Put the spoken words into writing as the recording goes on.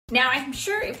Now, I'm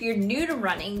sure if you're new to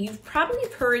running, you've probably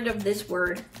heard of this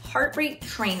word, heart rate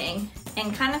training,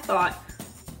 and kind of thought,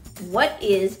 what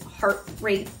is heart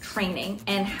rate training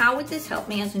and how would this help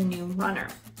me as a new runner?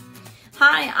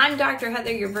 Hi, I'm Dr.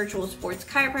 Heather, your virtual sports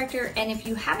chiropractor, and if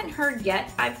you haven't heard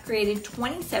yet, I've created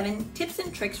 27 tips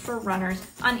and tricks for runners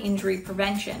on injury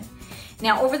prevention.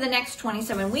 Now, over the next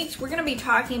 27 weeks, we're going to be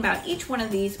talking about each one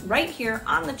of these right here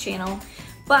on the channel.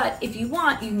 But if you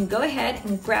want, you can go ahead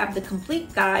and grab the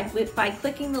complete guide by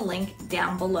clicking the link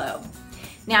down below.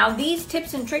 Now, these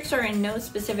tips and tricks are in no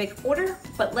specific order,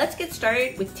 but let's get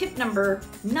started with tip number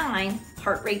 9,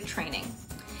 heart rate training.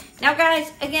 Now,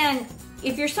 guys, again,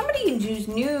 if you're somebody who's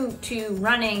new to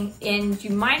running and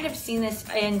you might have seen this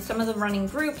in some of the running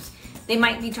groups, they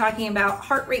might be talking about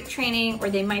heart rate training, or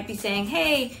they might be saying,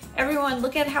 hey, everyone,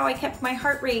 look at how I kept my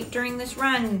heart rate during this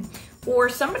run. Or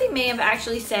somebody may have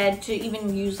actually said to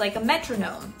even use like a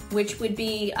metronome, which would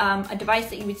be a device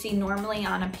that you would see normally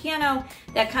on a piano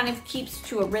that kind of keeps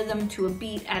to a rhythm, to a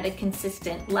beat at a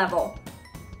consistent level.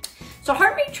 So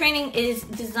heart rate training is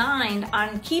designed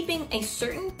on keeping a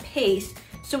certain pace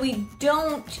so we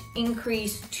don't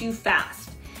increase too fast.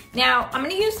 Now, I'm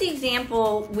going to use the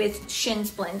example with shin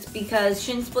splints because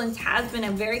shin splints has been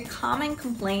a very common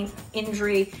complaint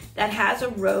injury that has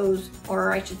arose,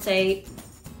 or I should say,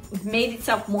 made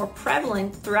itself more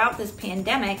prevalent throughout this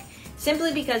pandemic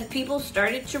simply because people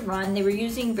started to run. They were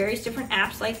using various different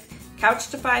apps like Couch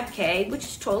to 5K, which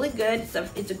is totally good.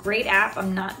 It's a great app.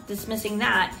 I'm not dismissing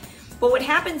that. But what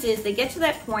happens is they get to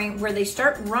that point where they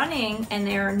start running and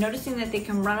they're noticing that they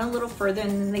can run a little further, and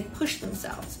then they push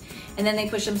themselves. And then they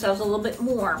push themselves a little bit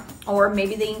more. Or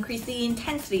maybe they increase the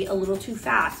intensity a little too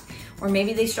fast. Or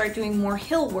maybe they start doing more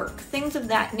hill work, things of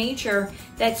that nature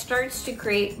that starts to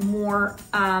create more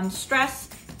stress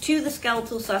to the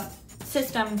skeletal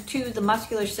system, to the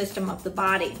muscular system of the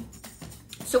body.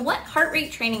 So what heart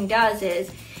rate training does is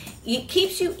it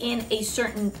keeps you in a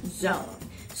certain zone.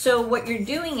 So what you're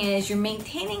doing is you're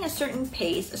maintaining a certain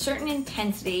pace, a certain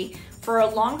intensity for a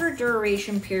longer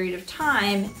duration period of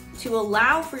time to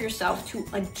allow for yourself to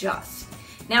adjust.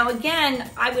 Now, again,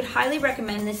 I would highly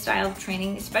recommend this style of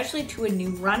training, especially to a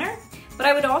new runner, but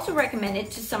I would also recommend it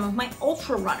to some of my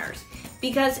ultra runners,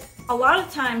 because a lot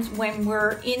of times when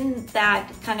we're in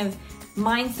that kind of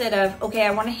mindset of, okay,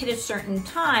 I want to hit a certain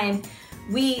time,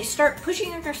 we start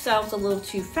pushing ourselves a little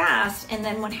too fast, and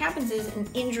then what happens is an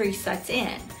injury sets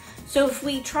in. So if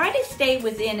we try to stay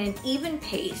within an even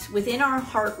pace, within our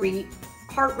heart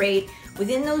rate,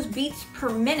 within those beats per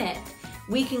minute,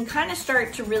 we can kind of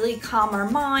start to really calm our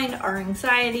mind, our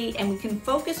anxiety, and we can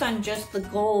focus on just the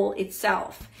goal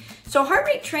itself. So heart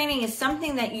rate training is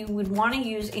something that you would want to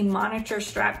use a monitor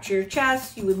strapped to your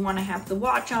chest. You would want to have the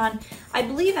watch on. I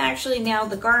believe actually now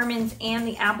the Garmin's and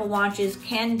the Apple Watches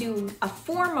can do a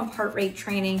form of heart rate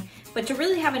training, but to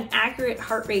really have an accurate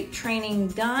heart rate training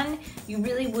done, you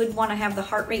really would want to have the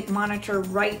heart rate monitor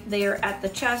right there at the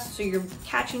chest, so you're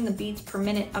catching the beats per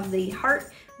minute of the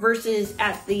heart versus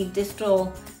at the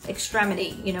distal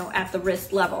extremity, at the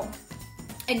wrist level.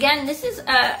 Again, this is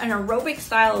an aerobic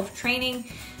style of training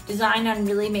designed on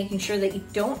really making sure that you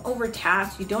don't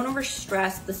overtask, you don't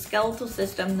overstress the skeletal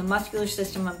system, the muscular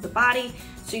system of the body,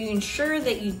 so you ensure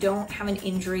that you don't have an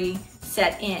injury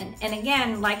set in. And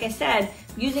again, like I said,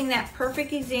 using that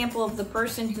perfect example of the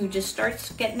person who just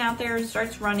starts getting out there and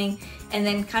starts running and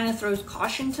then kind of throws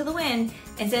caution to the wind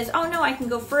and says, oh no, I can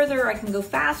go further, I can go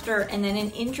faster, and then an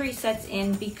injury sets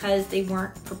in because they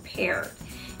weren't prepared.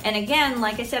 And again,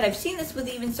 like I said, I've seen this with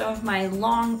even some of my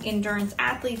long endurance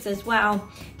athletes as well.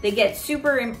 They get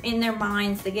super in their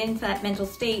minds, they get into that mental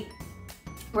state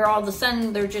where all of a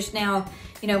sudden they're just now,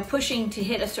 pushing to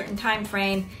hit a certain time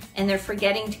frame, and they're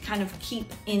forgetting to kind of keep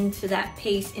into that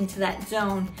pace, into that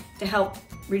zone to help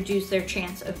reduce their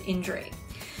chance of injury.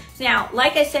 Now,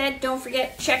 like I said, don't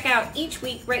forget, check out each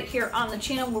week right here on the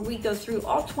channel where we go through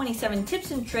all 27 tips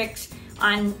and tricks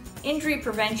on injury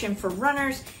prevention for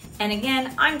runners. And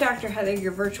again, I'm Dr. Heather,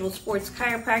 your virtual sports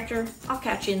chiropractor. I'll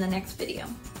catch you in the next video.